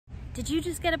Did you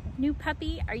just get a new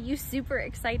puppy? Are you super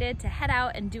excited to head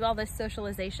out and do all this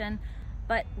socialization?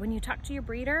 But when you talked to your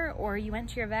breeder or you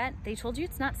went to your vet, they told you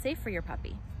it's not safe for your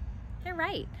puppy. They're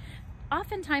right.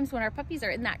 Oftentimes when our puppies are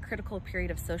in that critical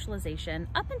period of socialization,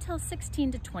 up until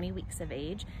 16 to 20 weeks of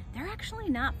age, they're actually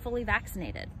not fully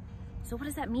vaccinated. So what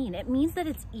does that mean? It means that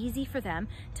it's easy for them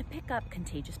to pick up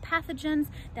contagious pathogens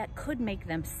that could make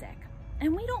them sick.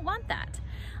 And we don't want that.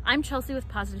 I'm Chelsea with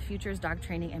Positive Futures Dog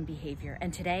Training and Behavior,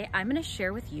 and today I'm going to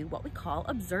share with you what we call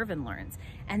Observe and Learns.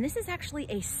 And this is actually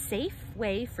a safe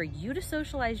way for you to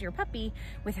socialize your puppy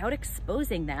without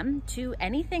exposing them to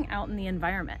anything out in the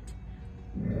environment.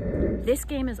 This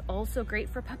game is also great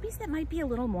for puppies that might be a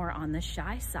little more on the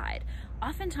shy side.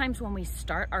 Oftentimes when we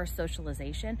start our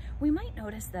socialization, we might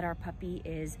notice that our puppy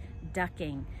is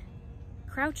ducking,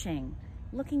 crouching,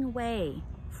 looking away,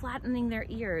 flattening their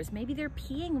ears. Maybe they're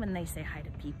peeing when they say hi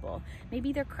to people.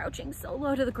 Maybe they're crouching so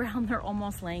low to the ground they're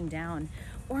almost laying down.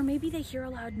 Or maybe they hear a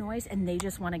loud noise and they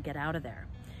just want to get out of there.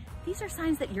 These are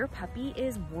signs that your puppy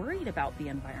is worried about the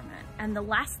environment. And the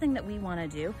last thing that we want to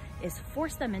do is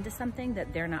force them into something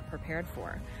that they're not prepared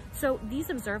for. So these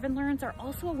Observe and Learns are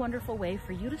also a wonderful way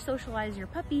for you to socialize your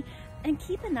puppy and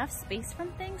keep enough space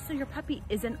from things so your puppy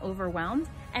isn't overwhelmed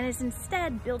and is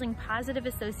instead building positive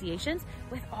associations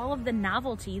with all of the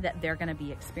novelty that they're going to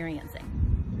be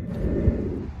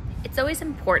experiencing. It's always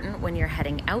important when you're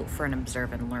heading out for an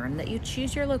Observe and Learn that you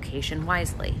choose your location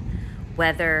wisely.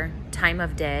 Weather, time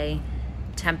of day,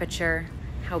 temperature,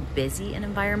 how busy an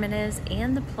environment is,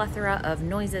 and the plethora of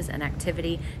noises and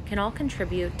activity can all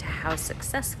contribute to how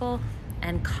successful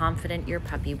and confident your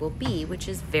puppy will be, which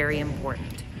is very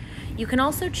important. You can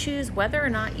also choose whether or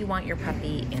not you want your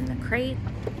puppy in the crate,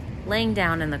 laying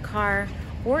down in the car,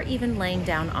 or even laying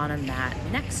down on a mat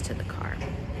next to the car.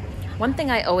 One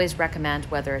thing I always recommend,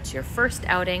 whether it's your first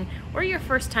outing or your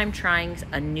first time trying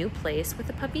a new place with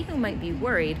a puppy who might be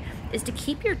worried, is to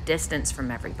keep your distance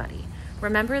from everybody.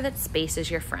 Remember that space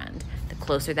is your friend. The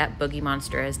closer that boogie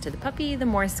monster is to the puppy, the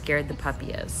more scared the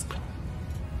puppy is.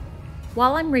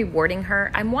 While I'm rewarding her,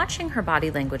 I'm watching her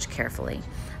body language carefully.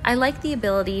 I like the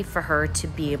ability for her to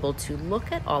be able to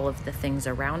look at all of the things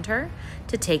around her,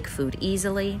 to take food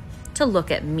easily, to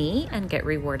look at me and get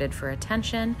rewarded for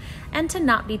attention, and to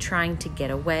not be trying to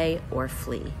get away or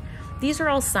flee. These are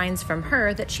all signs from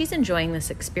her that she's enjoying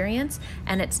this experience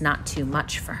and it's not too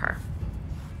much for her.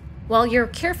 While you're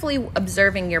carefully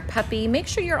observing your puppy, make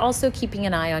sure you're also keeping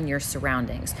an eye on your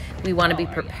surroundings. We want to be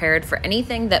prepared for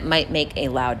anything that might make a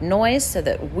loud noise so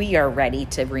that we are ready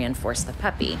to reinforce the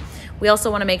puppy. We also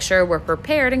want to make sure we're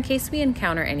prepared in case we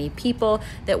encounter any people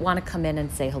that want to come in and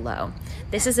say hello.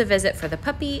 This is a visit for the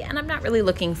puppy, and I'm not really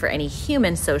looking for any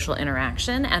human social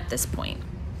interaction at this point.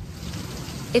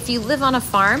 If you live on a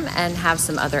farm and have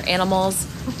some other animals,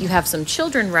 you have some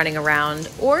children running around,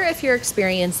 or if you're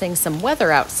experiencing some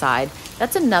weather outside,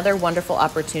 that's another wonderful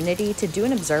opportunity to do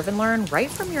an Observe and Learn right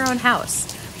from your own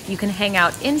house. You can hang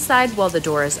out inside while the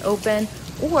door is open,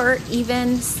 or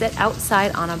even sit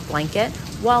outside on a blanket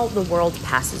while the world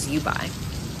passes you by.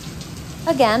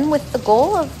 Again, with the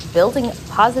goal of building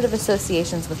positive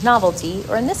associations with novelty,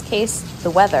 or in this case, the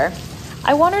weather,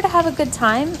 I want her to have a good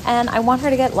time and I want her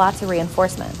to get lots of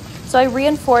reinforcement. So I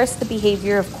reinforce the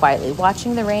behavior of quietly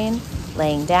watching the rain,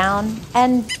 laying down,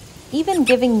 and even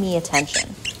giving me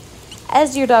attention.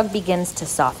 As your dog begins to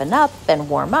soften up and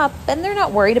warm up, and they're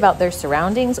not worried about their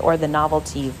surroundings or the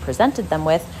novelty you've presented them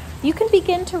with, you can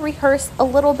begin to rehearse a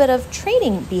little bit of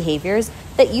training behaviors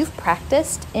that you've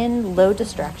practiced in low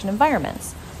distraction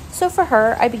environments. So for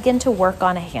her, I begin to work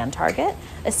on a hand target,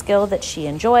 a skill that she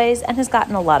enjoys and has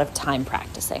gotten a lot of time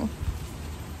practicing.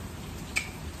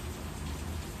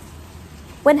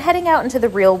 When heading out into the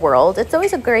real world, it's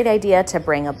always a great idea to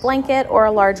bring a blanket or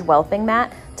a large whelping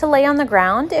mat to lay on the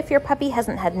ground if your puppy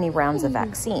hasn't had any rounds of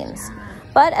vaccines.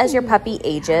 But as your puppy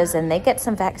ages and they get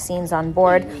some vaccines on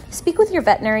board, speak with your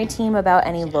veterinary team about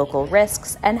any local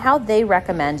risks and how they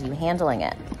recommend you handling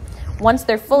it. Once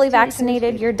they're fully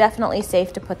vaccinated, you're definitely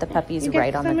safe to put the puppies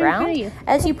right on the ground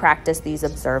as you practice these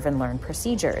Observe and Learn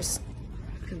procedures.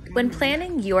 When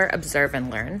planning your Observe and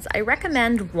Learns, I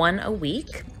recommend one a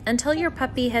week until your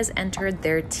puppy has entered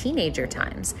their teenager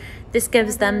times. This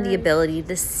gives them the ability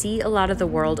to see a lot of the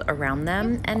world around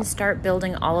them and start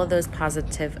building all of those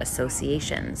positive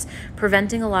associations,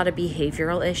 preventing a lot of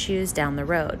behavioral issues down the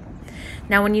road.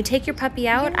 Now, when you take your puppy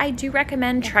out, I do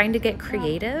recommend trying to get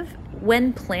creative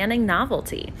when planning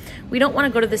novelty. We don't want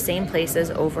to go to the same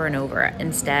places over and over.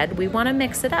 Instead, we want to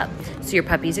mix it up so your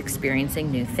puppy's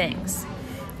experiencing new things.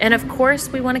 And of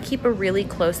course, we want to keep a really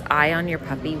close eye on your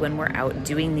puppy when we're out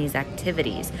doing these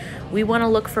activities. We want to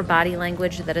look for body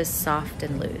language that is soft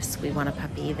and loose. We want a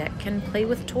puppy that can play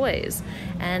with toys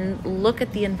and look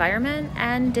at the environment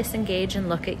and disengage and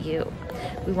look at you.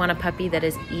 We want a puppy that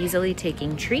is easily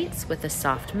taking treats with a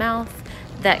soft mouth,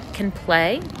 that can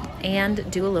play and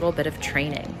do a little bit of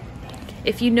training.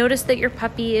 If you notice that your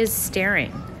puppy is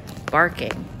staring,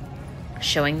 barking,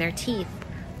 showing their teeth,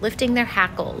 lifting their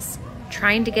hackles,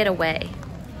 trying to get away,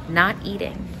 not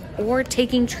eating, or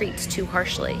taking treats too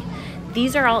harshly,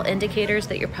 these are all indicators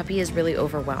that your puppy is really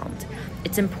overwhelmed.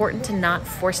 It's important to not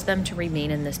force them to remain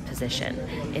in this position.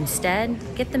 Instead,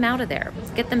 get them out of there.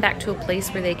 Get them back to a place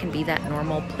where they can be that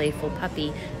normal, playful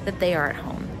puppy that they are at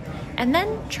home. And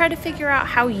then try to figure out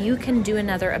how you can do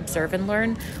another observe and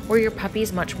learn where your puppy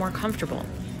is much more comfortable.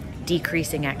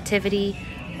 Decreasing activity,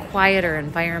 quieter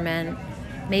environment,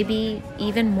 maybe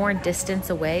even more distance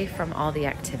away from all the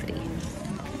activity.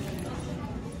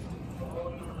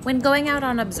 When going out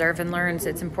on observe and learns,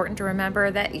 it's important to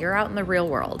remember that you're out in the real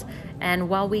world. And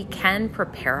while we can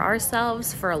prepare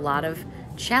ourselves for a lot of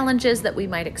challenges that we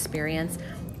might experience,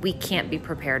 we can't be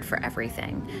prepared for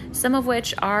everything, some of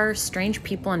which are strange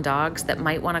people and dogs that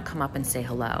might want to come up and say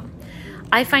hello.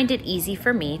 I find it easy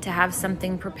for me to have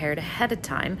something prepared ahead of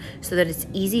time so that it's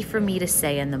easy for me to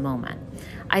say in the moment.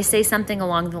 I say something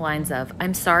along the lines of,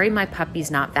 "I'm sorry my puppy's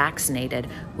not vaccinated,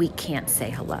 we can't say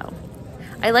hello."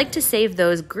 I like to save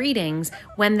those greetings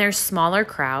when there's smaller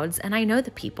crowds and I know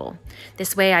the people.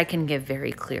 This way I can give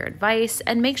very clear advice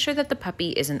and make sure that the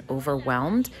puppy isn't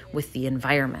overwhelmed with the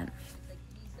environment.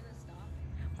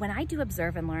 When I do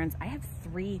observe and learns, I have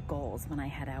 3 goals when I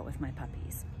head out with my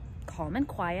puppies. Calm and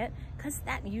quiet, because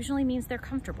that usually means they're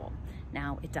comfortable.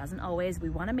 Now, it doesn't always. We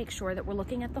want to make sure that we're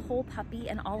looking at the whole puppy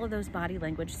and all of those body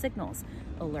language signals.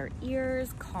 Alert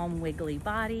ears, calm wiggly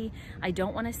body. I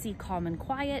don't want to see calm and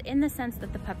quiet in the sense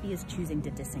that the puppy is choosing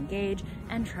to disengage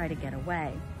and try to get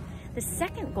away. The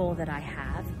second goal that I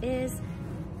have is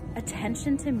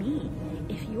attention to me.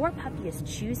 If your puppy is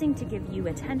choosing to give you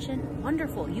attention,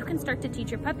 wonderful. You can start to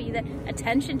teach your puppy that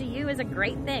attention to you is a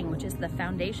great thing, which is the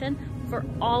foundation for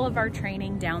all of our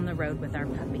training down the road with our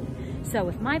puppy. So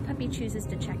if my puppy chooses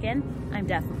to check in, I'm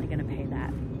definitely going to pay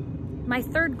that. My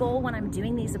third goal when I'm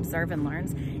doing these observe and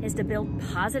learns is to build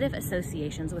positive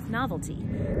associations with novelty.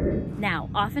 Now,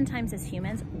 oftentimes as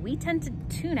humans, we tend to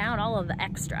tune out all of the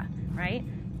extra, right?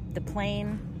 The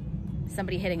plane,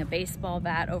 somebody hitting a baseball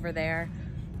bat over there,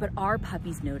 but our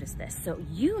puppies notice this. So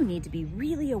you need to be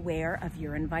really aware of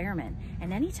your environment.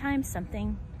 And anytime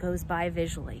something goes by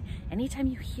visually, anytime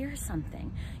you hear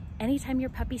something, anytime your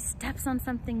puppy steps on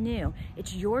something new,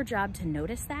 it's your job to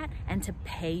notice that and to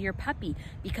pay your puppy,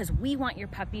 because we want your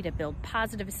puppy to build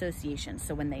positive associations.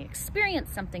 So when they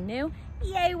experience something new,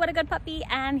 yay, what a good puppy,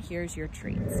 and here's your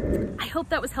treats. I hope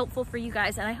that was helpful for you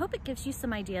guys, and I hope it gives you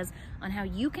some ideas on how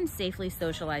you can safely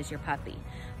socialize your puppy.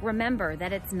 Remember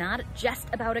that it's not just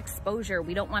about exposure.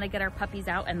 We don't want to get our puppies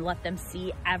out and let them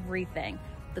see everything.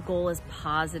 The goal is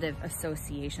positive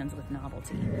associations with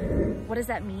novelty. What does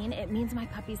that mean? It means my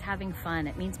puppy's having fun.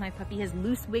 It means my puppy has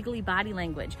loose, wiggly body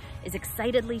language, is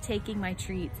excitedly taking my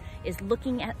treats, is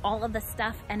looking at all of the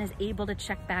stuff and is able to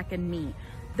check back on me.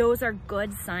 Those are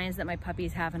good signs that my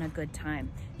puppy's having a good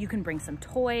time. You can bring some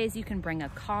toys, you can bring a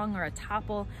Kong or a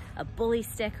Topple, a bully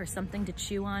stick or something to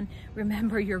chew on.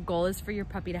 Remember, your goal is for your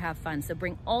puppy to have fun. So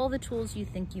bring all the tools you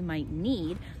think you might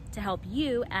need to help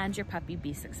you and your puppy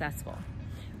be successful.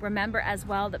 Remember as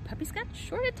well that puppies got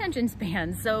short attention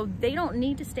spans, so they don't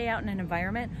need to stay out in an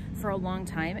environment for a long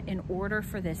time in order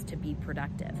for this to be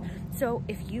productive. So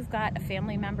if you've got a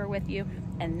family member with you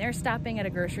and they're stopping at a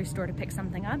grocery store to pick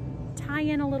something up, tie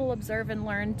in a little observe and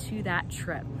learn to that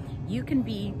trip. You can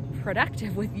be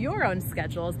productive with your own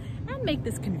schedules and make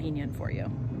this convenient for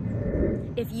you.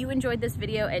 If you enjoyed this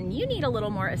video and you need a little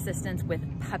more assistance with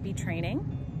puppy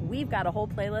training, we've got a whole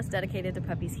playlist dedicated to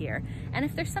puppies here. And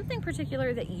if there's something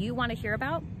particular that you want to hear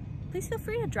about, please feel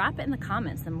free to drop it in the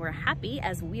comments. And we're happy,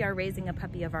 as we are raising a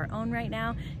puppy of our own right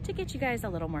now, to get you guys a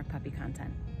little more puppy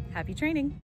content. Happy training.